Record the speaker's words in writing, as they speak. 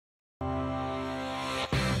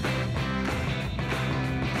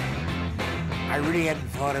I really hadn't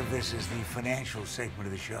thought of this as the financial segment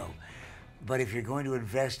of the show, but if you're going to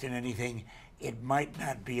invest in anything, it might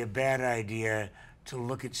not be a bad idea to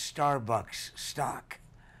look at Starbucks stock,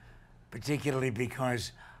 particularly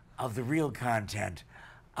because of the real content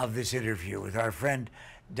of this interview with our friend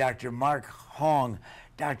Dr. Mark Hong.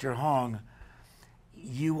 Dr. Hong,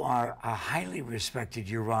 you are a highly respected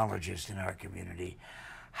urologist in our community.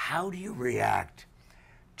 How do you react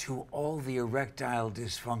to all the erectile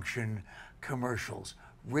dysfunction commercials,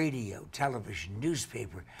 radio, television,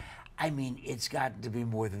 newspaper? I mean, it's got to be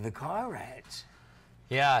more than the car ads.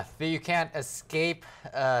 Yeah, you can't escape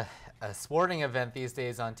a sporting event these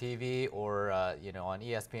days on TV or you know, on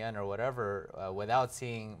ESPN or whatever without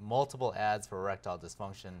seeing multiple ads for erectile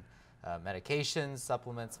dysfunction medications,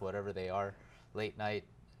 supplements, whatever they are, late night.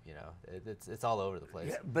 You know, it's all over the place.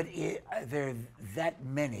 Yeah, but there are that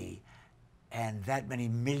many and that many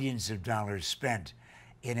millions of dollars spent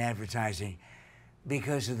in advertising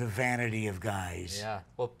because of the vanity of guys. Yeah,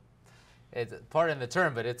 well, pardon the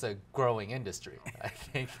term, but it's a growing industry. I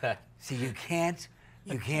think that. See, you can't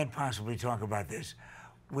possibly talk about this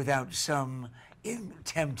without some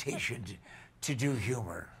temptation to do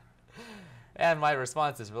humor. And my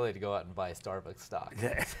response is really to go out and buy Starbucks stock.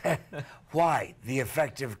 Why? The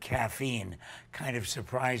effect of caffeine kind of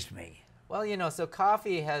surprised me. Well, you know, so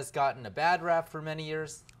coffee has gotten a bad rap for many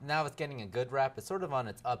years. Now it's getting a good rap. It's sort of on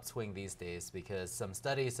its upswing these days because some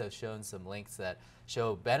studies have shown some links that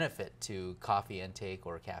show benefit to coffee intake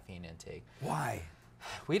or caffeine intake. Why?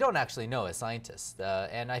 We don't actually know as scientists,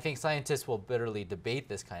 and I think scientists will bitterly debate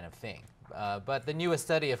this kind of thing. But the newest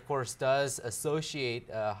study, of course, does associate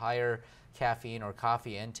higher caffeine or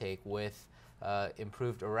coffee intake with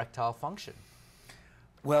improved erectile function.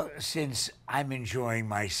 Well, since I'm enjoying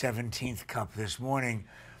my 17th cup this morning,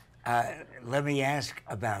 let me ask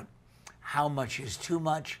about how much is too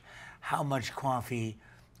much, how much coffee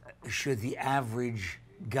should the average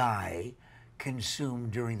guy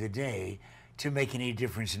consume during the day to make any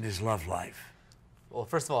difference in his love life? Well,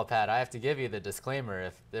 first of all, Pat, I have to give you the disclaimer.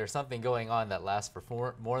 If there's something going on that lasts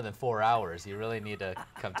for more than 4 hours, you really need to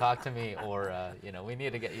come talk to me, or you know, we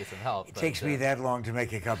need to get you some help. It takes me that long to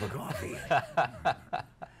make a cup of coffee.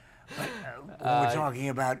 But when we're talking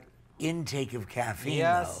about intake of caffeine,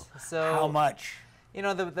 yes, though, so, how much? You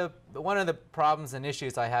know, one of the problems and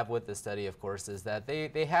issues I have with this study, of course, is that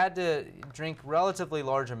they had to drink relatively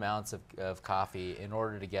large amounts of coffee in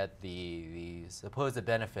order to get the supposed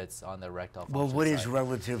benefits on the erectile function Well, what side. is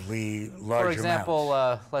relatively large For example,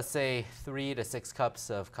 amounts? let's say 3 to 6 cups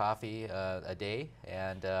of coffee a day,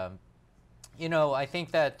 and you know, I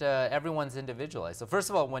think that everyone's individualized. So first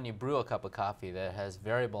of all, when you brew a cup of coffee, that has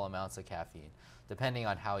variable amounts of caffeine, depending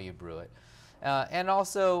on how you brew it. And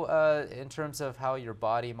also, in terms of how your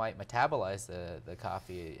body might metabolize the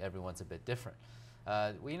coffee, everyone's a bit different.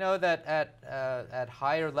 We know that at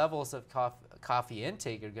higher levels of coffee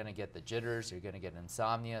intake, you're going to get the jitters, you're going to get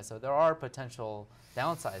insomnia. So there are potential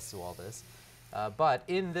downsides to all this. But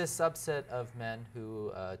in this subset of men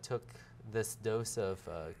who took this dose of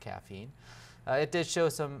caffeine, it did show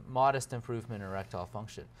some modest improvement in erectile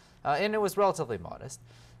function. And it was relatively modest.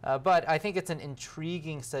 But I think it's an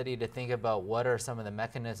intriguing study to think about what are some of the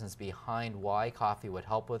mechanisms behind why coffee would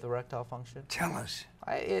help with erectile function. Tell us.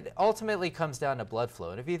 It ultimately comes down to blood flow.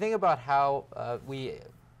 And if you think about how we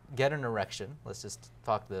get an erection, let's just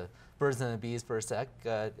talk the birds and the bees for a sec,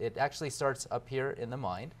 it actually starts up here in the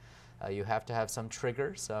mind. You have to have some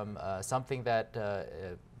trigger, something that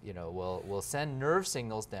you know, will send nerve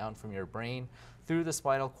signals down from your brain through the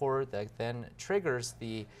spinal cord that then triggers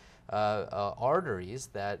the arteries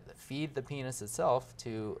that feed the penis itself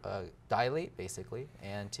to dilate, basically,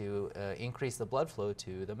 and to increase the blood flow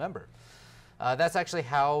to the member. That's actually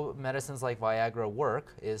how medicines like Viagra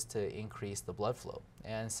work, is to increase the blood flow.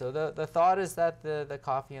 And so the thought is that the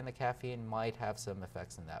coffee and the caffeine might have some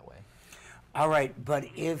effects in that way. All right, but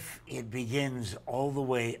if it begins all the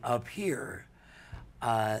way up here,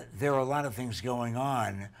 there are a lot of things going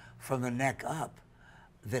on from the neck up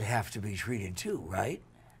that have to be treated too, right?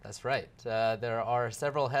 That's right. There are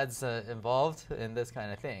several heads involved in this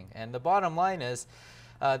kind of thing. And the bottom line is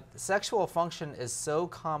sexual function is so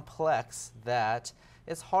complex that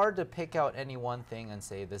it's hard to pick out any one thing and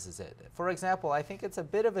say this is it. For example, I think it's a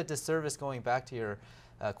bit of a disservice, going back to your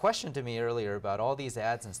question to me earlier about all these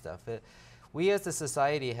ads and stuff. We as a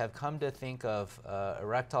society have come to think of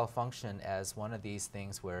erectile function as one of these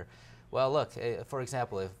things where, well, look, for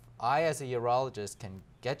example, if I as a urologist can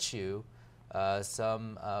get you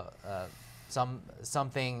something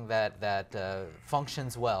that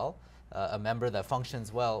functions well, a member that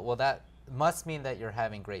functions well, well, that must mean that you're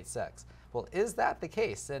having great sex. Well, is that the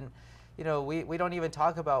case? And you know, we don't even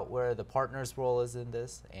talk about where the partner's role is in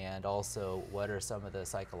this, and also what are some of the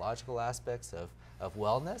psychological aspects of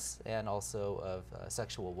wellness and also of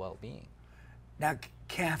sexual well-being. Now,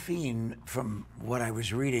 caffeine, from what I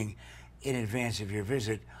was reading in advance of your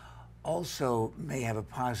visit, also may have a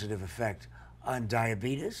positive effect on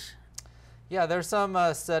diabetes. Yeah, there's some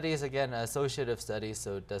studies, again, associative studies,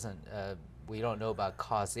 so it doesn't, we don't know about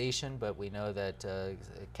causation, but we know that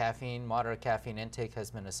moderate caffeine intake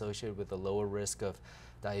has been associated with a lower risk of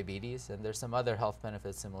diabetes, and there's some other health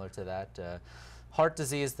benefits similar to that. Heart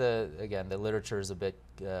disease, again, the literature is a bit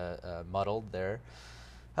muddled there.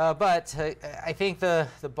 But I think the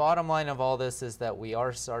bottom line of all this is that we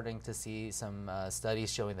are starting to see some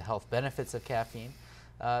studies showing the health benefits of caffeine.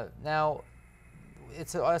 Now,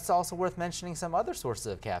 it's also worth mentioning some other sources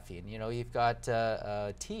of caffeine. You know, you've got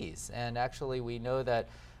teas, and actually we know that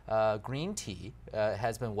green tea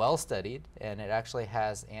has been well studied, and it actually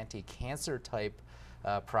has anti-cancer type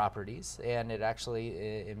properties, and it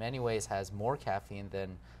actually in many ways has more caffeine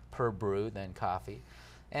per brew than coffee.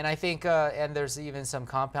 And I think, and there's even some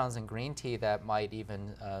compounds in green tea that might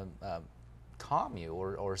even calm you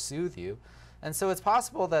or soothe you. And so it's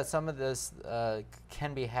possible that some of this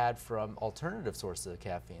can be had from alternative sources of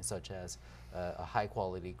caffeine, such as a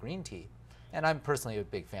high-quality green tea. And I'm personally a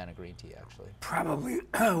big fan of green tea, actually. Probably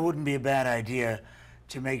wouldn't be a bad idea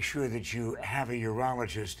to make sure that you have a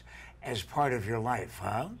urologist as part of your life,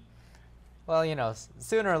 huh? Well, you know,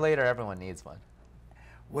 sooner or later, everyone needs one.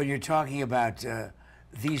 When you're talking about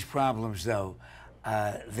these problems, though,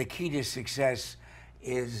 the key to success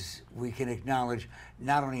is we can acknowledge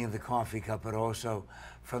not only in the coffee cup, but also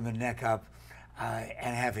from the neck up,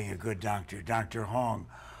 and having a good doctor, Dr. Hong,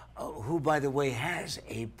 who, by the way, has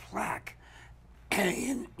a plaque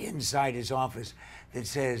inside his office that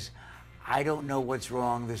says, "I don't know what's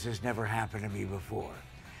wrong. This has never happened to me before."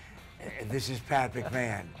 This is Pat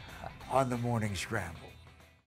McMahon on the Morning Scramble.